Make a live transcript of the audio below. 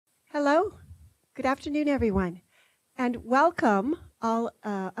Good afternoon, everyone, and welcome all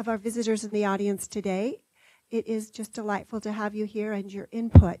of our visitors in the audience today. It is just delightful to have you here and your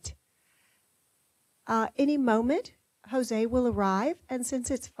input. Any moment, Jose will arrive, and since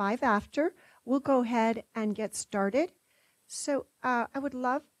it's 5 after, we'll go ahead and get started. So I would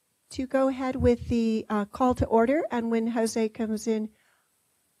love to go ahead with the call to order, and when Jose comes in,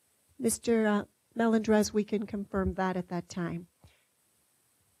 Mr. Melendrez, we can confirm that at that time.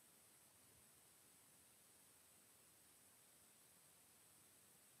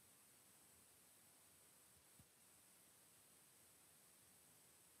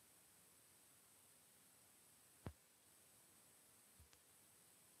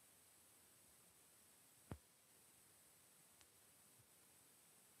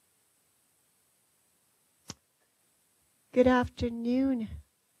 Good afternoon,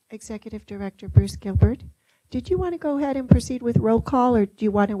 Executive Director Bruce Gilbert. Did you want to go ahead and proceed with roll call, or do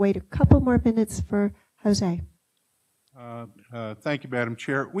you want to wait a couple more minutes for Jose? Thank you, Madam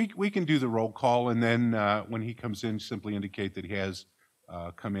Chair. We can do the roll call, and then when he comes in, simply indicate that he has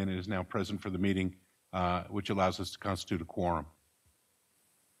come in and is now present for the meeting, which allows us to constitute a quorum.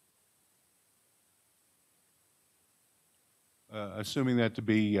 Assuming that to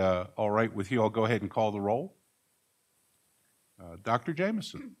be all right with you, I'll go ahead and call the roll. Dr.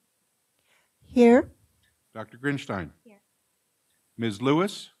 Jameson. Here. Dr. Grinstein. Here. Ms.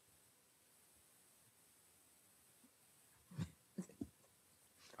 Lewis.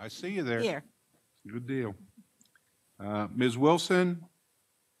 I see you there. Here. Good deal. Ms. Wilson.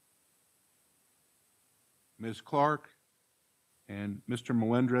 Ms. Clark. And Mr.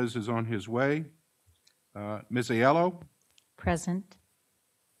 Melendrez is on his way. Ms. Aiello. Present.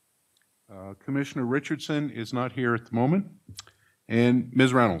 Commissioner Richardson is not here at the moment. And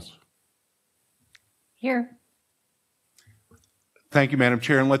Ms. Reynolds. Here. Thank you, Madam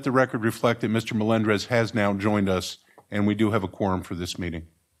Chair, and let the record reflect that Mr. Melendrez has now joined us, and we do have a quorum for this meeting.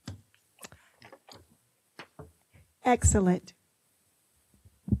 Excellent.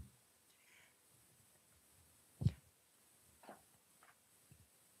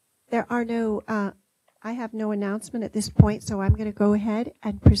 There are no, I have no announcement at this point, so I'm going to go ahead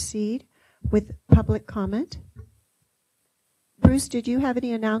and proceed with public comment. Bruce, did you have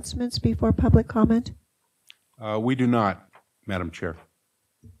any announcements before public comment? We do not, Madam Chair.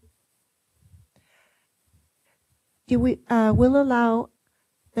 We'll allow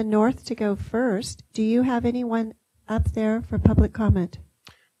the North to go first. Do you have anyone up there for public comment?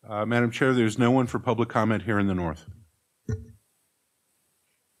 Madam Chair, there's no one for public comment here in the North.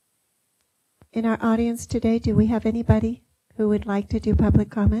 In our audience today, do we have anybody who would like to do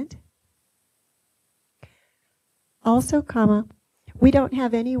public comment? Also, we don't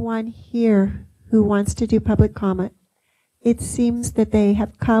have anyone here who wants to do public comment. It seems that they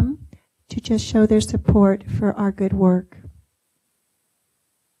have come to just show their support for our good work.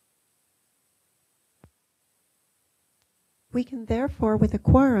 We can therefore, with a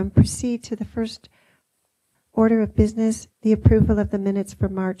quorum, proceed to the first order of business, the approval of the minutes for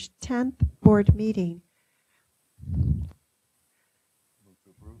March 10th board meeting.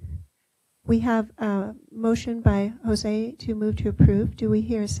 We have a motion by Jose to move to approve. Do we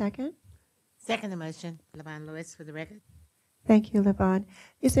hear a second? Second the motion. LaVon Lewis for the record. Thank you, LaVon.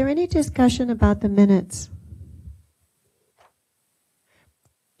 Is there any discussion about the minutes?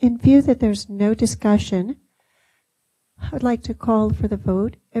 In view that there's no discussion, I would like to call for the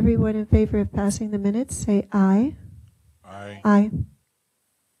vote. Everyone in favor of passing the minutes, say aye. Aye. Aye.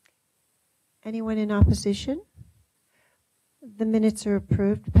 Anyone in opposition? The minutes are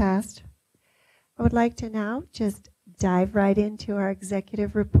approved, passed. I would like to now just dive right into our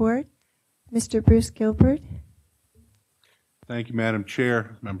executive report. Mr. Bruce Gilbert. Thank you, Madam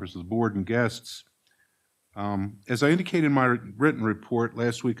Chair, members of the board, and guests. As I indicated in my written report,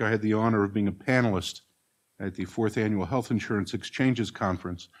 last week I had the honor of being a panelist at the 4th Annual Health Insurance Exchanges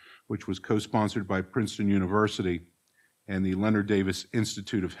Conference, which was co-sponsored by Princeton University and the Leonard Davis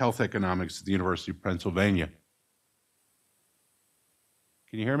Institute of Health Economics at the University of Pennsylvania.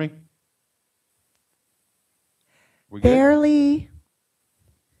 Can you hear me? Barely.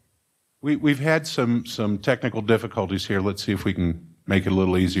 We've had some technical difficulties here. Let's see if we can make it a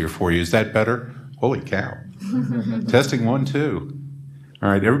little easier for you. Is that better? Holy cow. Testing 1, 2. All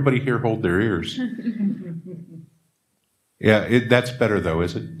right, everybody here hold their ears. Yeah, that's better though,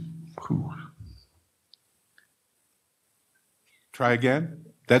 is it? Whew. Try again.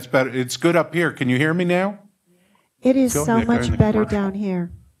 That's better. It's good up here. Can you hear me now? It is so much better down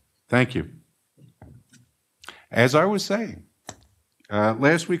here. Thank you. As I was saying,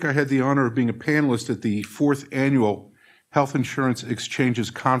 last week I had the honor of being a panelist at the 4th Annual Health Insurance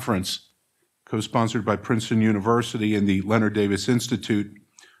Exchanges Conference, co-sponsored by Princeton University and the Leonard Davis Institute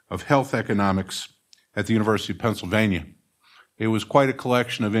of Health Economics at the University of Pennsylvania. It was quite a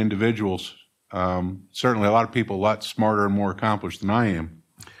collection of individuals, certainly a lot of people a lot smarter and more accomplished than I am.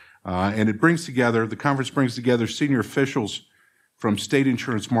 And the conference brings together senior officials from state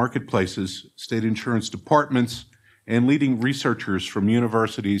insurance marketplaces, state insurance departments, and leading researchers from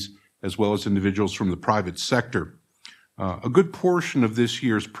universities, as well as individuals from the private sector. A good portion of this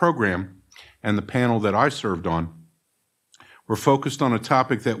year's program and the panel that I served on were focused on a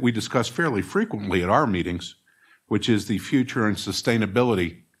topic that we discuss fairly frequently at our meetings, which is the future and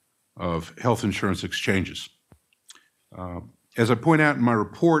sustainability of health insurance exchanges. As I point out in my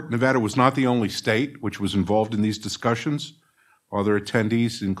report, Nevada was not the only state which was involved in these discussions. Other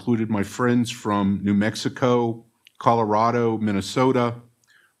attendees included my friends from New Mexico, Colorado, Minnesota,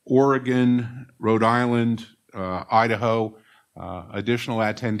 Oregon, Rhode Island, Idaho. Additional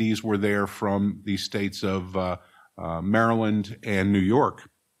attendees were there from the states of Maryland and New York.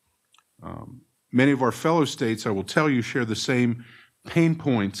 Many of our fellow states, I will tell you, share the same pain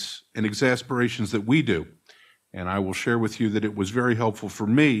points and exasperations that we do. And I will share with you that it was very helpful for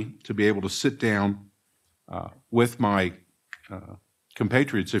me to be able to sit down with my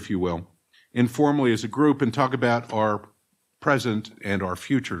compatriots, if you will, informally as a group and talk about our present and our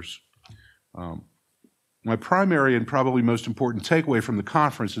futures. My primary and probably most important takeaway from the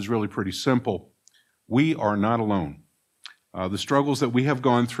conference is really pretty simple. We are not alone. The struggles that we have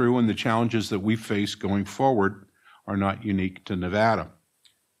gone through and the challenges that we face going forward are not unique to Nevada.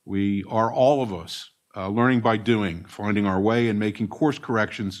 We are, all of us, learning by doing, finding our way and making course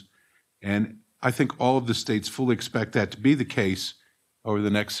corrections, and I think all of the states fully expect that to be the case over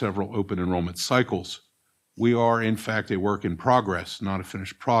the next several open enrollment cycles. We are, in fact, a work in progress, not a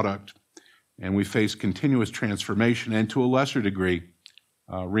finished product, and we face continuous transformation and, to a lesser degree,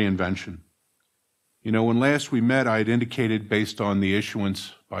 reinvention. You know, when last we met, I had indicated, based on the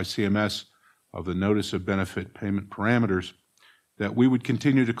issuance by CMS of the Notice of Benefit Payment Parameters, that we would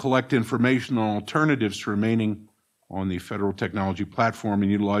continue to collect information on alternatives to remaining on the federal technology platform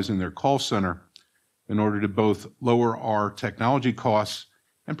and utilizing their call center in order to both lower our technology costs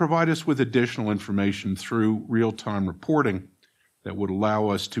and provide us with additional information through real-time reporting that would allow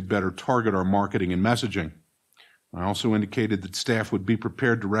us to better target our marketing and messaging. I also indicated that staff would be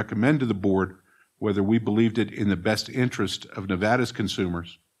prepared to recommend to the board whether we believed it in the best interest of Nevada's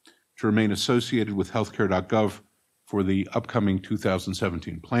consumers to remain associated with healthcare.gov for the upcoming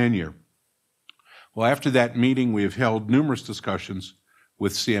 2017 plan year. Well, after that meeting, we have held numerous discussions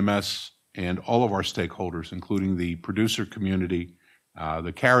with CMS and all of our stakeholders, including the producer community,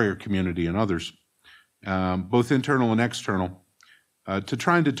 the carrier community, and others, both internal and external, to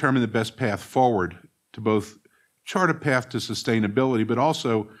try and determine the best path forward to both chart a path to sustainability, but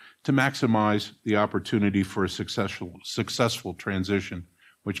also to maximize the opportunity for a successful transition,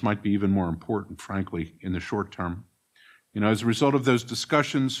 which might be even more important, frankly, in the short term. You know, as a result of those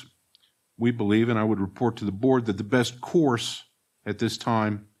discussions, we believe, and I would report to the board, that the best course at this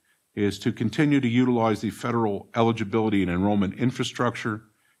time is to continue to utilize the federal eligibility and enrollment infrastructure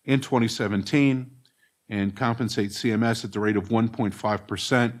in 2017 and compensate CMS at the rate of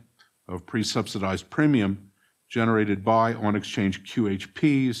 1.5% of pre-subsidized premium generated by on-exchange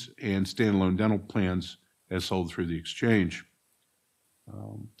QHPs and standalone dental plans as sold through the exchange.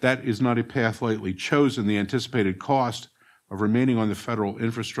 That is not a path lightly chosen. The anticipated cost of remaining on the federal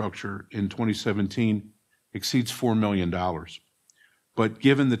infrastructure in 2017 exceeds $4 million. But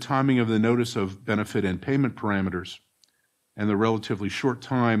given the timing of the notice of benefit and payment parameters and the relatively short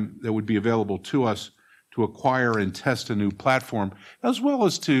time that would be available to us to acquire and test a new platform, as well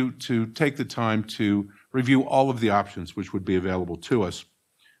as to take the time to review all of the options which would be available to us,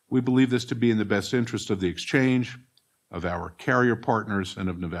 we believe this to be in the best interest of the exchange, of our carrier partners, and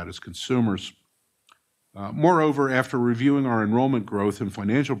of Nevada's consumers. Moreover, after reviewing our enrollment growth and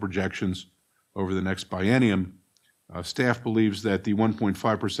financial projections over the next biennium, staff believes that the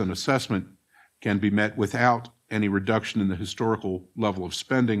 1.5% assessment can be met without any reduction in the historical level of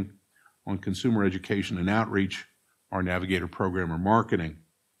spending on consumer education and outreach, our Navigator program, or marketing.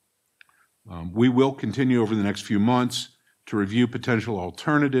 We will continue over the next few months to review potential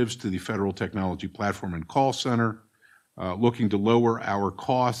alternatives to the federal technology platform and call center, looking to lower our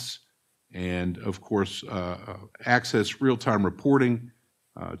costs and, of course, access real-time reporting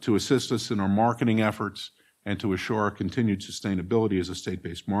to assist us in our marketing efforts and to assure our continued sustainability as a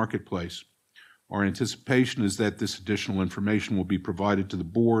state-based marketplace. Our anticipation is that this additional information will be provided to the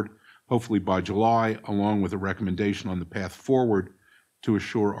board, hopefully by July, along with a recommendation on the path forward to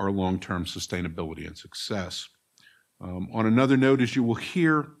assure our long-term sustainability and success. On another note, as you will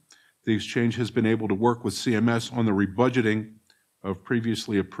hear, The exchange has been able to work with CMS on the rebudgeting of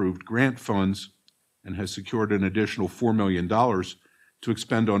previously approved grant funds and has secured an additional $4 million to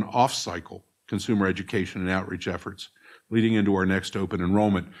expend on off-cycle consumer education and outreach efforts leading into our next open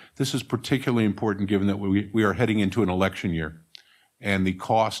enrollment. This is particularly important given that we are heading into an election year, and the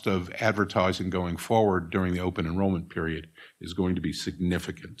cost of advertising going forward during the open enrollment period is going to be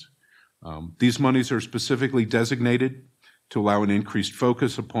significant. These monies are specifically designated to allow an increased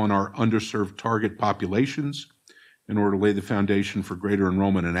focus upon our underserved target populations in order to lay the foundation for greater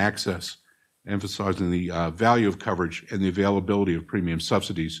enrollment and access, emphasizing the value of coverage and the availability of premium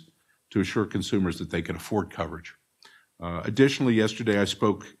subsidies to assure consumers that they can afford coverage. Additionally, yesterday I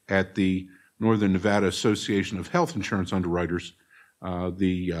spoke at the Northern Nevada Association of Health Insurance Underwriters,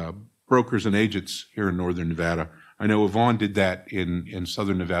 the brokers and agents here in Northern Nevada. I know Yvonne did that in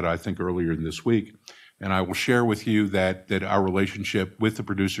Southern Nevada, I think earlier in this week. And I will share with you that our relationship with the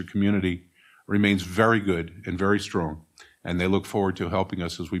producer community remains very good and very strong. And they look forward to helping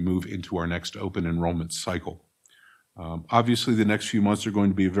us as we move into our next open enrollment cycle. Obviously, the next few months are going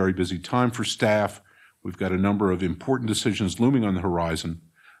to be a very busy time for staff. We've got a number of important decisions looming on the horizon.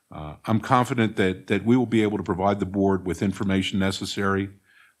 I'm confident that we will be able to provide the board with information necessary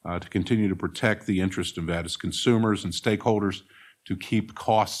to continue to protect the interest of Nevada's consumers and stakeholders, to keep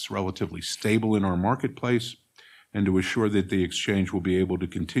costs relatively stable in our marketplace, and to assure that the exchange will be able to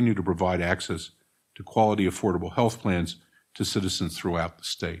continue to provide access to quality, affordable health plans to citizens throughout the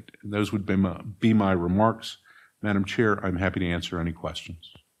state. And those would be my remarks. Madam Chair, I'm happy to answer any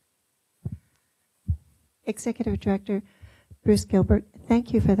questions. Executive Director Bruce Gilbert,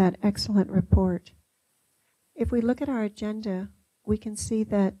 thank you for that excellent report. If we look at our agenda, we can see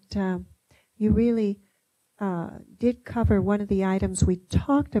that you really did cover one of the items we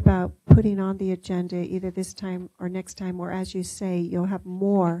talked about putting on the agenda either this time or next time, or as you say, you'll have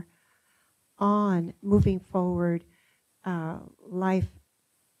more on moving forward life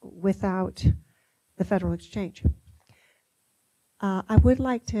without the federal exchange. I would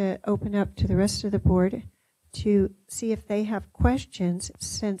like to open up to the rest of the board to see if they have questions,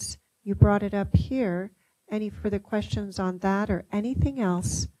 since you brought it up here. Any further questions on that or anything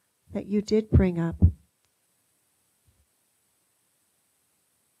else that you did bring up?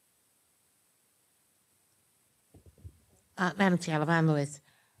 Madam Chair, LaVon Lewis,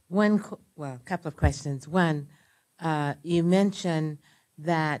 a couple of questions. One, you mentioned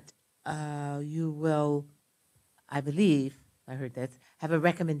that you will, I believe, I heard this, have a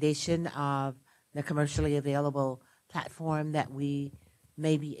recommendation of the commercially available platform that we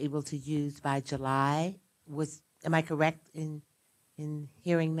may be able to use by July. Am I correct in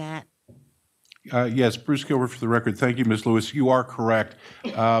hearing that? Yes, Bruce Gilbert for the record. Thank you, Ms. Lewis. You are correct.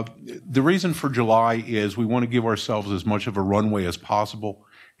 The reason for July is we want to give ourselves as much of a runway as possible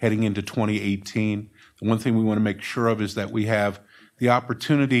heading into 2018. The one thing we want to make sure of is that we have the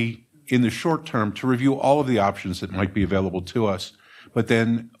opportunity in the short term to review all of the options that might be available to us. But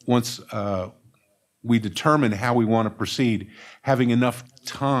then once we determine how we want to proceed, having enough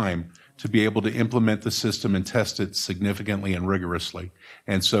time to be able to implement the system and test it significantly and rigorously.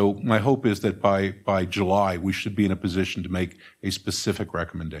 And so my hope is that by July, we should be in a position to make a specific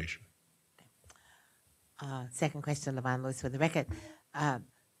recommendation. Second question, LaVon Lewis, for the record.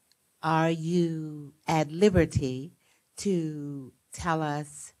 Are you at liberty to tell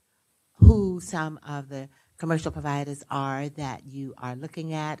us who some of the commercial providers are that you are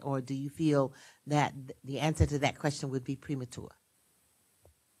looking at, or do you feel that the answer to that question would be premature?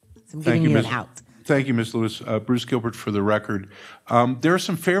 So I'm giving you an out. Thank you, Ms. Lewis. Bruce Gilbert for the record. There are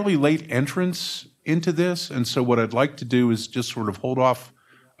some fairly late entrants into this, and so what I'd like to do is just sort of hold off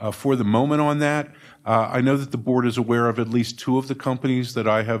for the moment on that. I know that the board is aware of at least two of the companies that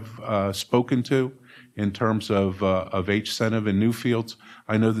I have spoken to in terms of HCENIV and Newfields.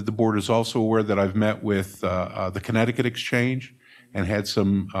 I know that the board is also aware that I've met with the Connecticut Exchange and had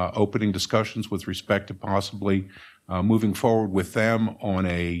some opening discussions with respect to possibly moving forward with them on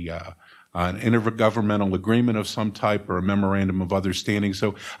an intergovernmental agreement of some type or a memorandum of understanding.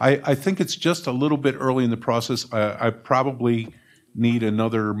 So I think it's just a little bit early in the process. I probably need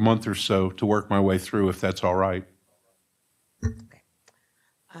another month or so to work my way through, if that's all right. Okay.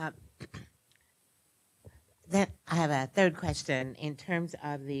 Then I have a third question in terms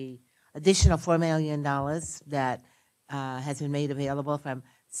of the additional $4 million that has been made available from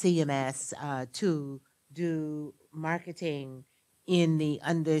CMS to do marketing in the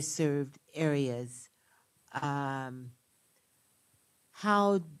underserved areas. How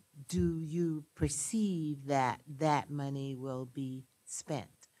do you perceive that money will be spent?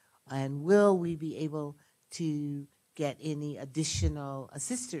 And will we be able to get any additional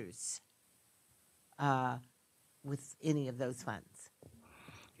assisters with any of those funds?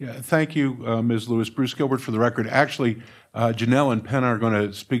 Yeah, thank you, Ms. Lewis. Bruce Gilbert for the record. Actually, Janelle and Penna are going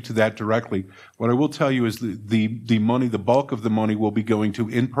to speak to that directly. What I will tell you is the money, the bulk of the money will be going to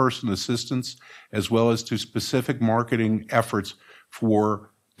in-person assistance as well as to specific marketing efforts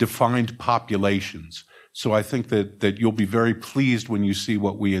for defined populations. So I think that you'll be very pleased when you see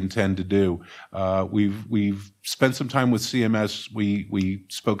what we intend to do. We've spent some time with CMS. We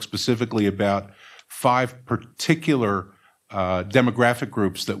spoke specifically about 5 particular demographic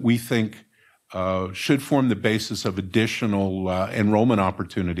groups that we think should form the basis of additional enrollment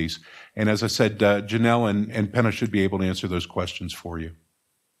opportunities. And as I said, Janelle and Penna should be able to answer those questions for you.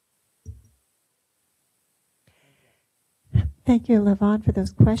 Thank you, Levon, for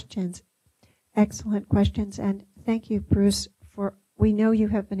those questions. Excellent questions. And thank you, Bruce, we know you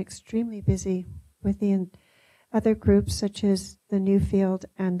have been extremely busy with the other groups such as the Newfield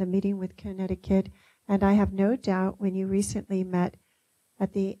and the meeting with Connecticut. And I have no doubt when you recently met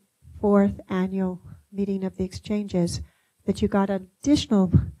at the 4th annual meeting of the exchanges that you got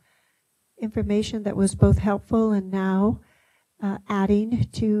additional information that was both helpful and now adding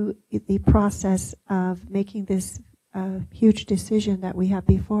to the process of making this huge decision that we have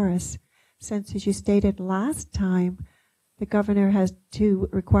before us. Since, as you stated last time, the governor has 2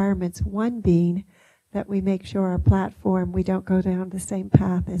 requirements, one being that we make sure our platform, we don't go down the same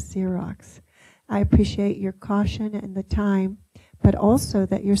path as Xerox. I appreciate your caution and the time, but also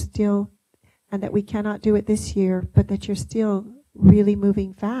that you're still, and that we cannot do it this year, but that you're still really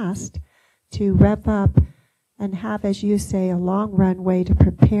moving fast to rev up and have, as you say, a long runway to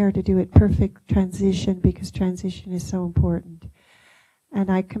prepare to do it perfect transition, because transition is so important. And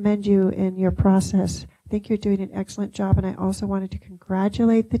I commend you in your process. I think you're doing an excellent job, and I also wanted to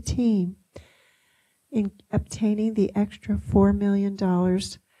congratulate the team in obtaining the extra $4 million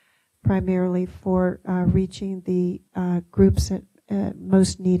primarily for reaching the groups that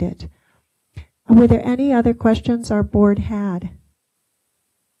most need it. Were there any other questions our board had?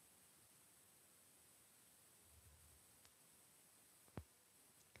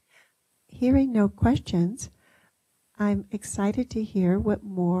 Hearing no questions, I'm excited to hear what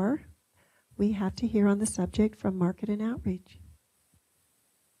more we have to hear on the subject from Market and Outreach.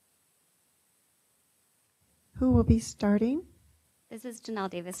 Who will be starting? This is Janelle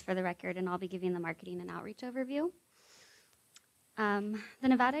Davis for the record, and I'll be giving the marketing and outreach overview. The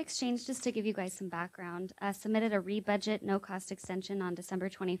Nevada Exchange, just to give you guys some background, submitted a re-budget no-cost extension on December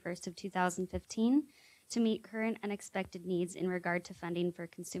 21st of 2015 to meet current and expected needs in regard to funding for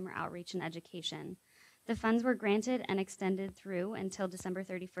consumer outreach and education. The funds were granted and extended through until December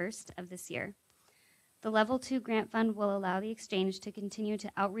 31st of this year. The Level 2 grant fund will allow the exchange to continue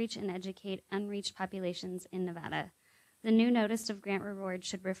to outreach and educate unreached populations in Nevada. The new notice of grant reward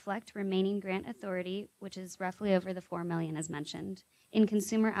should reflect remaining grant authority, which is roughly over the $4 million as mentioned, in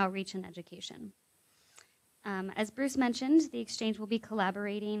consumer outreach and education. As Bruce mentioned, the exchange will be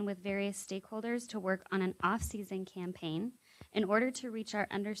collaborating with various stakeholders to work on an off-season campaign in order to reach our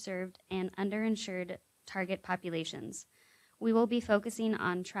underserved and underinsured target populations. We will be focusing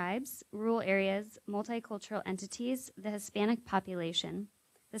on tribes, rural areas, multicultural entities, the Hispanic population,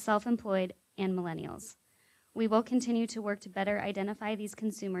 the self-employed, and millennials. We will continue to work to better identify these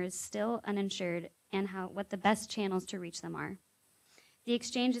consumers still uninsured and what the best channels to reach them are. The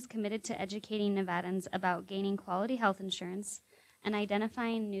exchange is committed to educating Nevadans about gaining quality health insurance and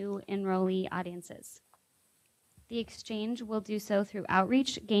identifying new enrollee audiences. The exchange will do so through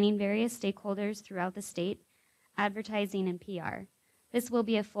outreach, gaining various stakeholders throughout the state, advertising, and PR. This will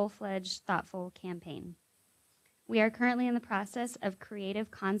be a full-fledged, thoughtful campaign. We are currently in the process of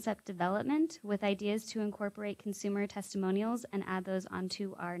creative concept development with ideas to incorporate consumer testimonials and add those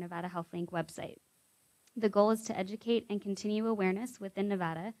onto our Nevada Health Link website. The goal is to educate and continue awareness within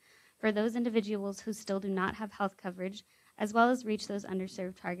Nevada for those individuals who still do not have health coverage, as well as reach those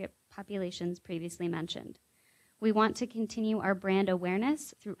underserved target populations previously mentioned. We want to continue our brand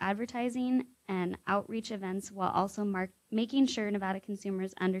awareness through advertising and outreach events while also making sure Nevada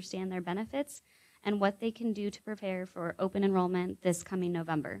consumers understand their benefits and what they can do to prepare for open enrollment this coming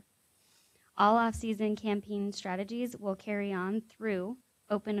November. All off-season campaign strategies will carry on through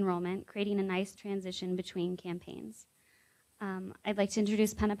open enrollment, creating a nice transition between campaigns. I'd like to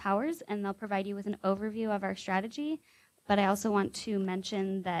introduce Penna Powers, and they'll provide you with an overview of our strategy, but I also want to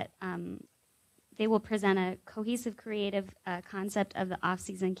mention that they will present a cohesive creative concept of the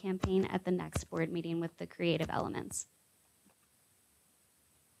off-season campaign at the next board meeting with the creative elements.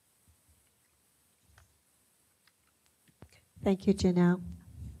 Thank you, Janelle.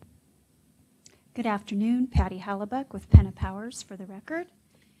 Good Good afternoon, Patty Hallebuck with Penna Powers for the record.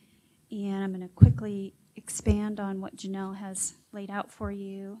 And I'm going to quickly expand on what Janelle has laid out for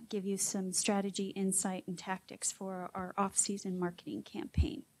you, give you some strategy, insight, and tactics for our off-season marketing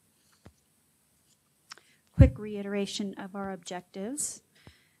campaign. Quick reiteration of our objectives.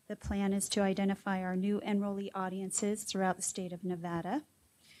 The plan is to identify our new enrollee audiences throughout the state of Nevada.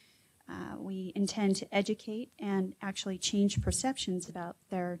 We intend to educate and actually change perceptions about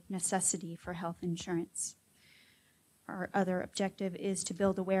their necessity for health insurance. Our other objective is to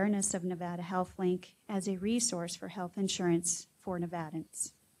build awareness of Nevada HealthLink as a resource for health insurance for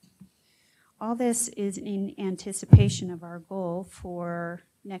Nevadans. All this is in anticipation of our goal for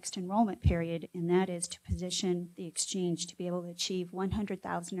next enrollment period, and that is to position the exchange to be able to achieve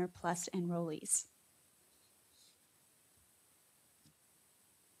 100,000 or plus enrollees.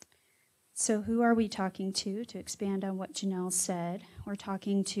 So who are we talking to expand on what Janelle said? We're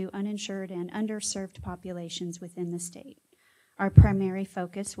talking to uninsured and underserved populations within the state. Our primary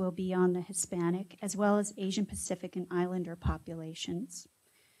focus will be on the Hispanic as well as Asian Pacific and Islander populations,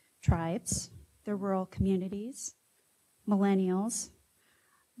 tribes, the rural communities, millennials,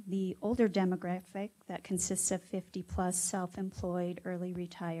 the older demographic that consists of 50-plus self-employed, early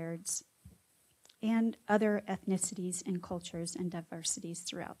retireds, and other ethnicities and cultures and diversities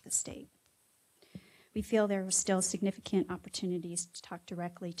throughout the state. We feel there are still significant opportunities to talk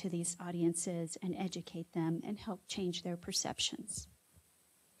directly to these audiences and educate them and help change their perceptions.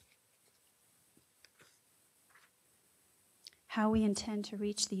 How we intend to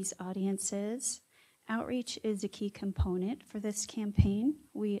reach these audiences. Outreach is a key component for this campaign.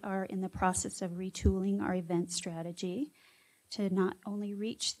 We are in the process of retooling our event strategy to not only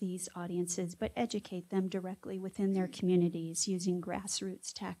reach these audiences, but educate them directly within their communities using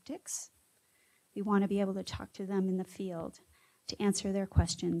grassroots tactics. We want to be able to talk to them in the field to answer their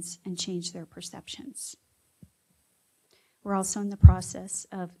questions and change their perceptions. We're also in the process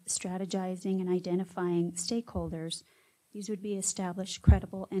of strategizing and identifying stakeholders. These would be established,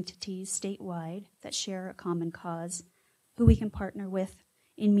 credible entities statewide that share a common cause, who we can partner with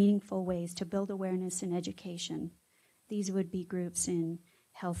in meaningful ways to build awareness and education. These would be groups in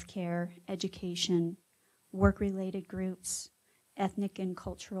healthcare, education, work-related groups, ethnic and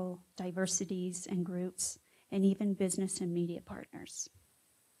cultural diversities and groups, and even business and media partners.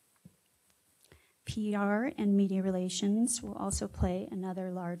 PR and media relations will also play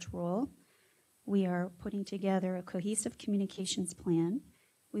another large role. We are putting together a cohesive communications plan.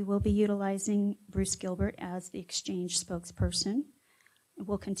 We will be utilizing Bruce Gilbert as the exchange spokesperson.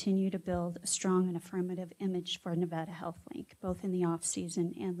 We'll continue to build a strong and affirmative image for Nevada HealthLink, both in the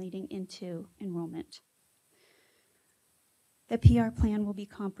off-season and leading into enrollment. The PR plan will be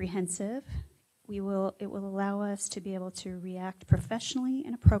comprehensive. It will allow us to be able to react professionally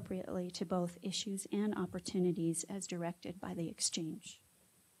and appropriately to both issues and opportunities as directed by the exchange.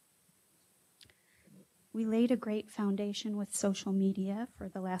 We laid a great foundation with social media for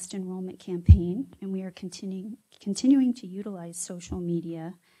the last enrollment campaign, and we are continuing to utilize social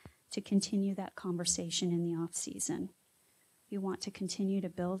media to continue that conversation in the off-season. We want to continue to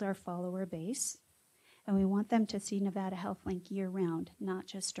build our follower base, and we want them to see Nevada HealthLink year-round, not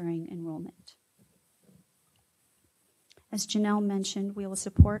just during enrollment. As Janelle mentioned, we will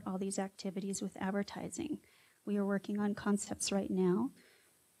support all these activities with advertising. We are working on concepts right now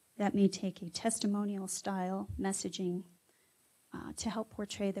that may take a testimonial style messaging to help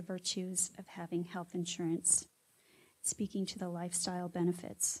portray the virtues of having health insurance, speaking to the lifestyle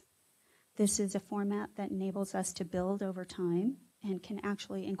benefits. This is a format that enables us to build over time and can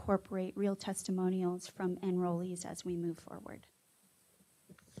actually incorporate real testimonials from enrollees as we move forward.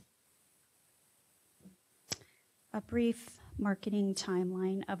 A brief marketing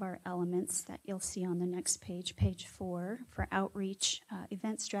timeline of our elements that you'll see on the next page, page 4, for outreach.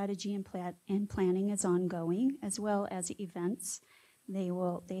 Event strategy and planning is ongoing, as well as events.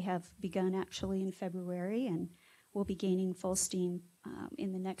 They have begun actually in February and will be gaining full steam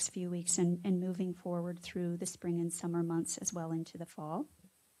in the next few weeks and moving forward through the spring and summer months as well into the fall.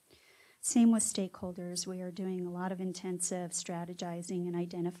 Same with stakeholders. We are doing a lot of intensive strategizing and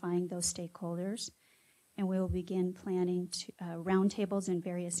identifying those stakeholders, and we will begin planning roundtables and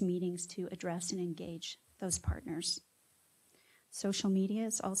various meetings to address and engage those partners. Social media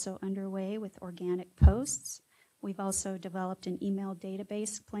is also underway with organic posts. We've also developed an email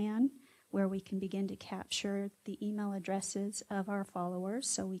database plan where we can begin to capture the email addresses of our followers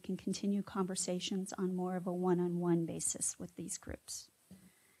so we can continue conversations on more of a one-on-one basis with these groups.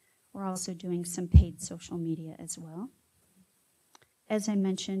 We're also doing some paid social media as well. As I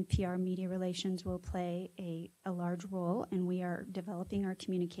mentioned, PR media relations will play a large role, and we are developing our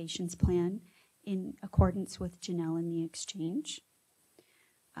communications plan in accordance with Janelle and the exchange.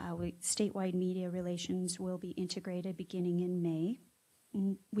 Statewide media relations will be integrated beginning in May.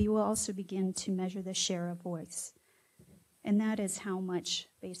 We will also begin to measure the share of voice. And that is how much,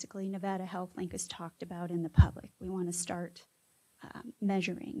 basically, Nevada HealthLink is talked about in the public. We want to start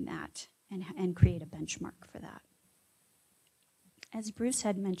measuring that and create a benchmark for that. As Bruce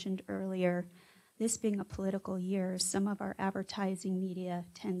had mentioned earlier, this being a political year, some of our advertising media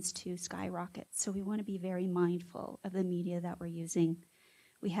tends to skyrocket. So we want to be very mindful of the media that we're using.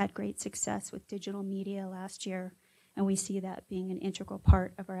 We had great success with digital media last year, and we see that being an integral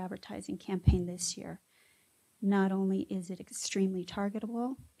part of our advertising campaign this year. Not only is it extremely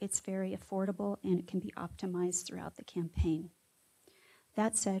targetable, it's very affordable, and it can be optimized throughout the campaign.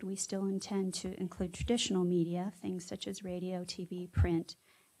 That said, we still intend to include traditional media, things such as radio, TV, print,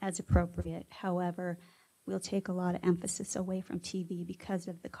 as appropriate. However, we'll take a lot of emphasis away from TV because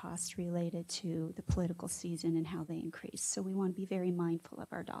of the costs related to the political season and how they increase. So we want to be very mindful of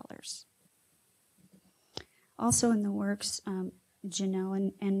our dollars. Also in the works,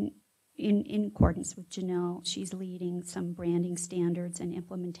 Janelle, and in accordance with Janelle, she's leading some branding standards and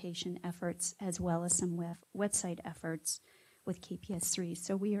implementation efforts, as well as some website efforts with KPS3.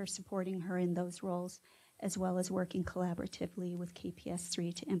 So we are supporting her in those roles, as well as working collaboratively with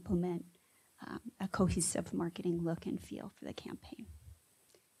KPS3 to implement a cohesive marketing look and feel for the campaign.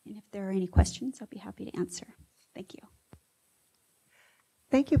 And if there are any questions, I'll be happy to answer. Thank you.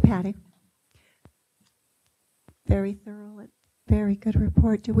 Thank you, Patty. Very thorough and very good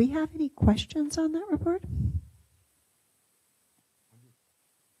report. Do we have any questions on that report?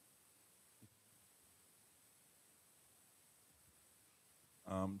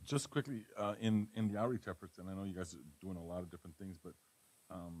 Just quickly, in the outreach efforts, and I know you guys are doing a lot of different things, but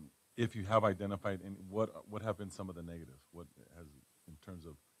if you have identified any, what have been some of the negatives? What has, in terms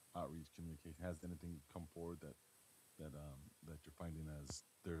of outreach communication, has anything come forward that you're finding as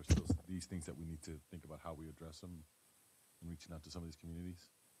there are still these things that we need to think about how we address them in reaching out to some of these communities?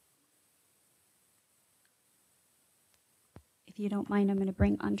 If you don't mind, I'm going to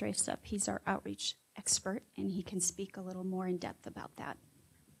bring Andres up. He's our outreach expert, and he can speak a little more in depth about that.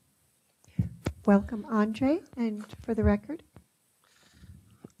 Welcome, Andre, and for the record.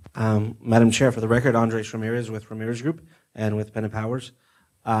 Madam Chair, for the record, Andres Ramirez with Ramirez Group and with Penn & Powers.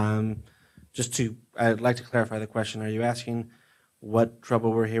 I'd like to clarify the question. Are you asking what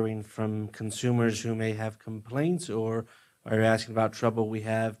trouble we're hearing from consumers who may have complaints, or are you asking about trouble we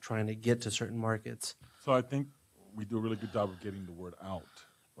have trying to get to certain markets? So I think we do a really good job of getting the word out,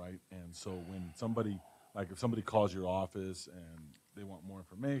 right? And so when somebody, like if somebody calls your office and they want more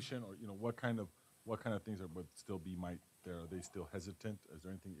information, or what kind of things would still be are they still hesitant? Is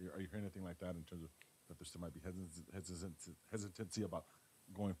there anything? Are you hearing anything like that in terms of that there still might be hesitancy about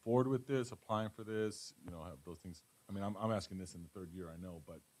going forward with this, applying for this? Have those things? I mean, I'm asking this in the third year, I know,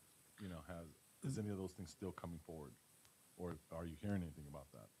 but is any of those things still coming forward, or are you hearing anything about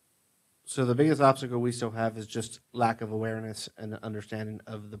that? So the biggest obstacle we still have is just lack of awareness and understanding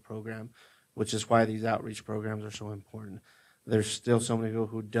of the program, which is why these outreach programs are so important. There's still so many people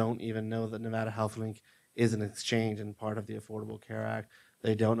who don't even know that Nevada HealthLink is an exchange and part of the Affordable Care Act.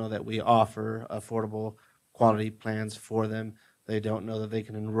 They don't know that we offer affordable quality plans for them. They don't know that they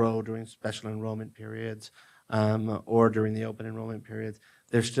can enroll during special enrollment periods or during the open enrollment periods.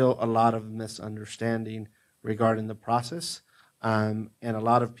 There's still a lot of misunderstanding regarding the process, and a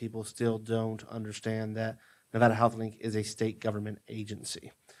lot of people still don't understand that Nevada HealthLink is a state government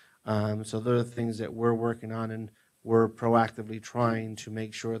agency. So there are things that we're working on, and we're proactively trying to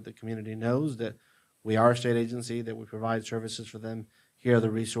make sure the community knows that we are a state agency, that we provide services for them. Here are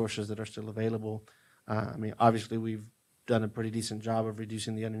the resources that are still available. I mean, obviously, we've done a pretty decent job of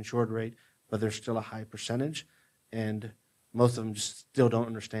reducing the uninsured rate, but there's still a high percentage, and most of them just still don't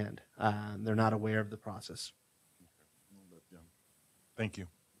understand. They're not aware of the process. Thank you.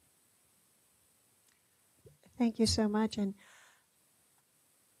 Thank you so much. And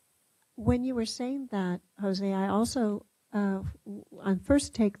when you were saying that, Jose, I also, on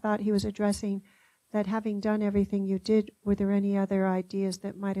first take, thought he was addressing that having done everything you did, were there any other ideas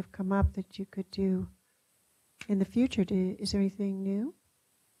that might have come up that you could do in the future? Is there anything new?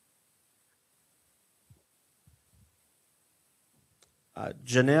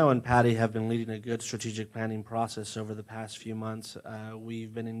 Janelle and Patty have been leading a good strategic planning process over the past few months.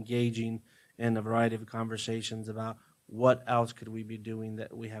 We've been engaging in a variety of conversations about what else could we be doing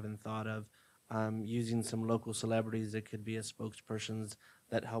that we haven't thought of, using some local celebrities that could be as spokespersons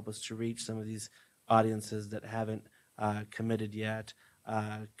that help us to reach some of these audiences that haven't committed yet,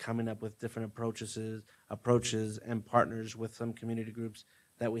 coming up with different approaches and partners with some community groups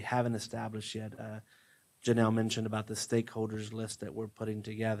that we haven't established yet. Janelle mentioned about the stakeholders list that we're putting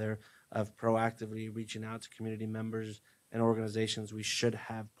together of proactively reaching out to community members and organizations we should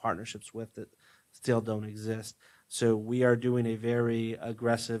have partnerships with that still don't exist. So we are doing a very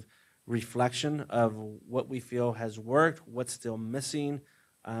aggressive reflection of what we feel has worked, what's still missing,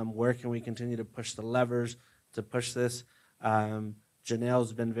 where can we continue to push the levers to push this. Janelle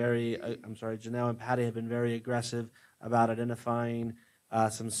and Patty have been very aggressive about identifying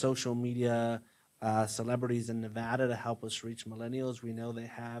some social media celebrities in Nevada to help us reach millennials. We know they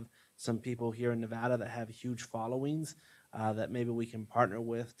have some people here in Nevada that have huge followings that maybe we can partner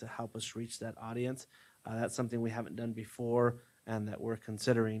with to help us reach that audience. That's something we haven't done before and that we're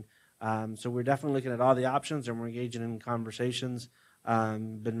considering. So we're definitely looking at all the options and we're engaging in conversations.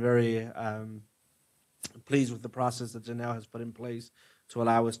 Been very pleased with the process that Janelle has put in place to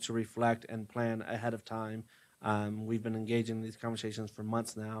allow us to reflect and plan ahead of time. We've been engaging in these conversations for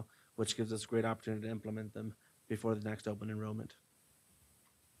months now, which gives us a great opportunity to implement them before the next open enrollment.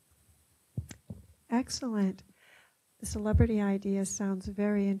 Excellent. The celebrity idea sounds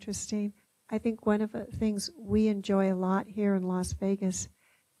very interesting. I think one of the things we enjoy a lot here in Las Vegas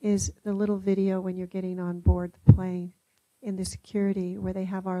is the little video when you're getting on board the plane in the security where they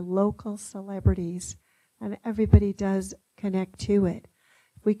have our local celebrities and everybody does connect to it.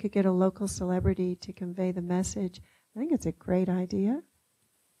 If we could get a local celebrity to convey the message, I think it's a great idea.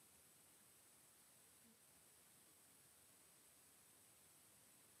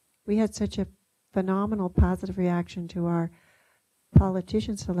 We had such a phenomenal positive reaction to our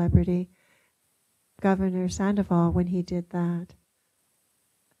politician celebrity, Governor Sandoval, when he did that.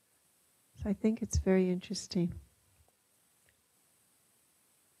 So I think it's very interesting.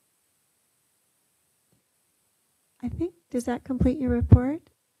 I think, does that complete your report?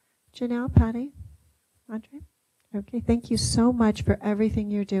 Janelle, Patty, Andre? Okay, thank you so much for everything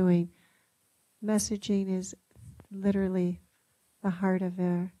you're doing. Messaging is literally the heart of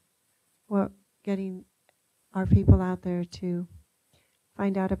getting our people out there to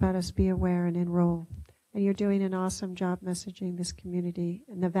find out about us, be aware, and enroll. And you're doing an awesome job messaging this community,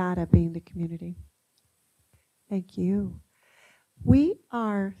 Nevada being the community. Thank you. We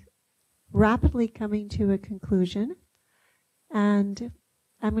are rapidly coming to a conclusion, and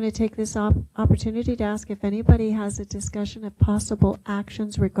I'm going to take this opportunity to ask if anybody has a discussion of possible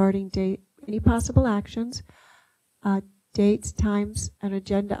actions regarding any possible actions, dates, times, and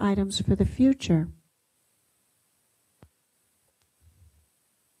agenda items for the future.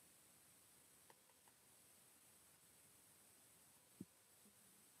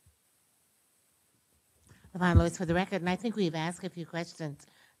 Yvonne Lewis for the record, and I think we've asked a few questions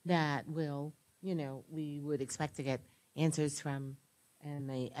that will, we would expect to get answers from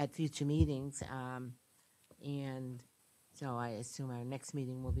at future meetings. And so I assume our next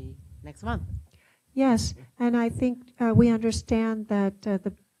meeting will be next month. Yes, and I think we understand that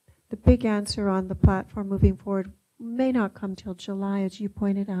the big answer on the platform moving forward may not come till July, as you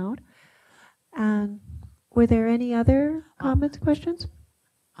pointed out. And were there any other comments, questions?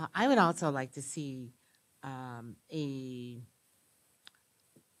 I would also like to see a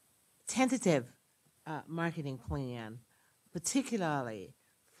tentative marketing plan, particularly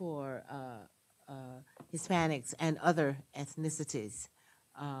for Hispanics and other ethnicities,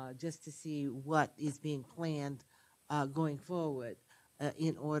 just to see what is being planned going forward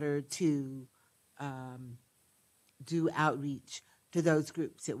in order to do outreach to those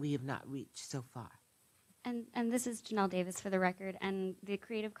groups that we have not reached so far. And this is Janelle Davis for the record, and the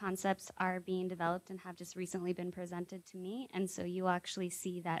creative concepts are being developed and have just recently been presented to me, and so you'll actually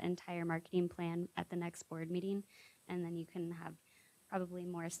see that entire marketing plan at the next board meeting, and then you can have probably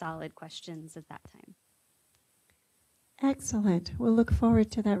more solid questions at that time. Excellent. We'll look forward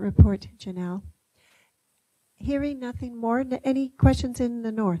to that report, Janelle. Hearing nothing more, any questions in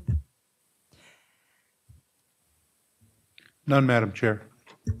the north? None, Madam Chair.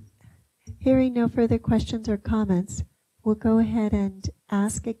 Hearing no further questions or comments, we'll go ahead and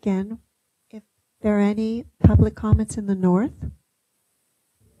ask again if there are any public comments in the north.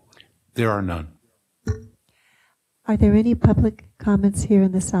 There are none. Are there any public comments here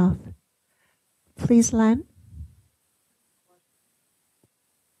in the south? Please, Len.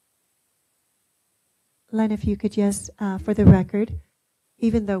 Len, if you could just, for the record,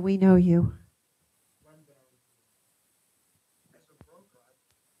 even though we know you.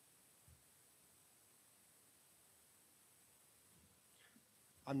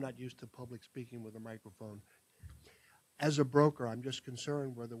 I'm not used to public speaking with a microphone. As a broker, I'm just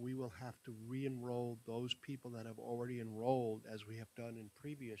concerned whether we will have to re-enroll those people that have already enrolled as we have done in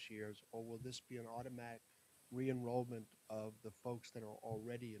previous years, or will this be an automatic re-enrollment of the folks that are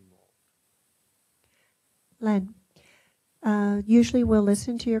already enrolled? Len, usually we'll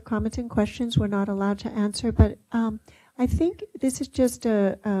listen to your comments and questions. We're not allowed to answer, but I think this is just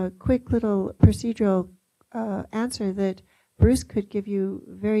a quick little procedural answer that Bruce could give you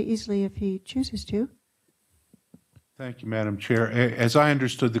very easily if he chooses to. Thank you, Madam Chair. As I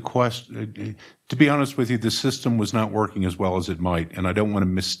understood the question, to be honest with you, the system was not working as well as it might, and I don't want to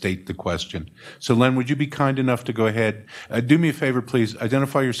misstate the question. So, Len, would you be kind enough to go ahead? Do me a favor, please.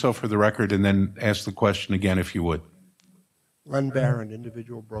 Identify yourself for the record and then ask the question again, if you would. Len Barron,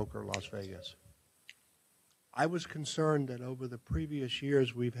 individual broker, Las Vegas. I was concerned that over the previous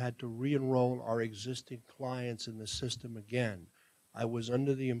years, we've had to re-enroll our existing clients in the system again. I was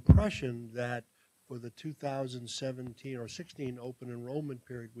under the impression that for the 2017 or 16 open enrollment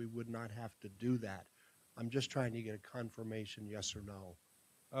period, we would not have to do that. I'm just trying to get a confirmation, yes or no.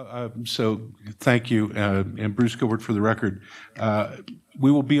 So thank you. And Bruce Gilbert, for the record,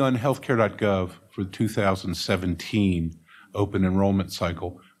 we will be on healthcare.gov for the 2017 open enrollment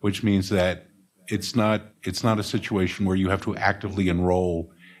cycle, which means that it's not a situation where you have to actively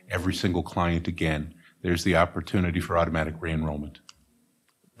enroll every single client again. There's the opportunity for automatic re-enrollment.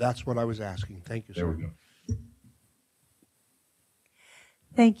 That's what I was asking. Thank you, sir. There we go.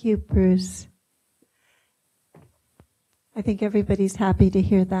 Thank you, Bruce. I think everybody's happy to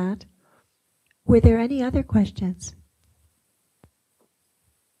hear that. Were there any other questions?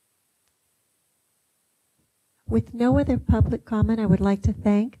 With no other public comment, I would like to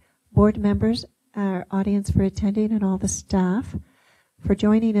thank board members, our audience for attending, and all the staff for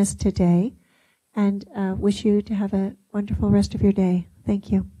joining us today, and wish you to have a wonderful rest of your day.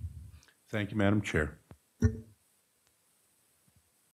 Thank you. Thank you, Madam Chair.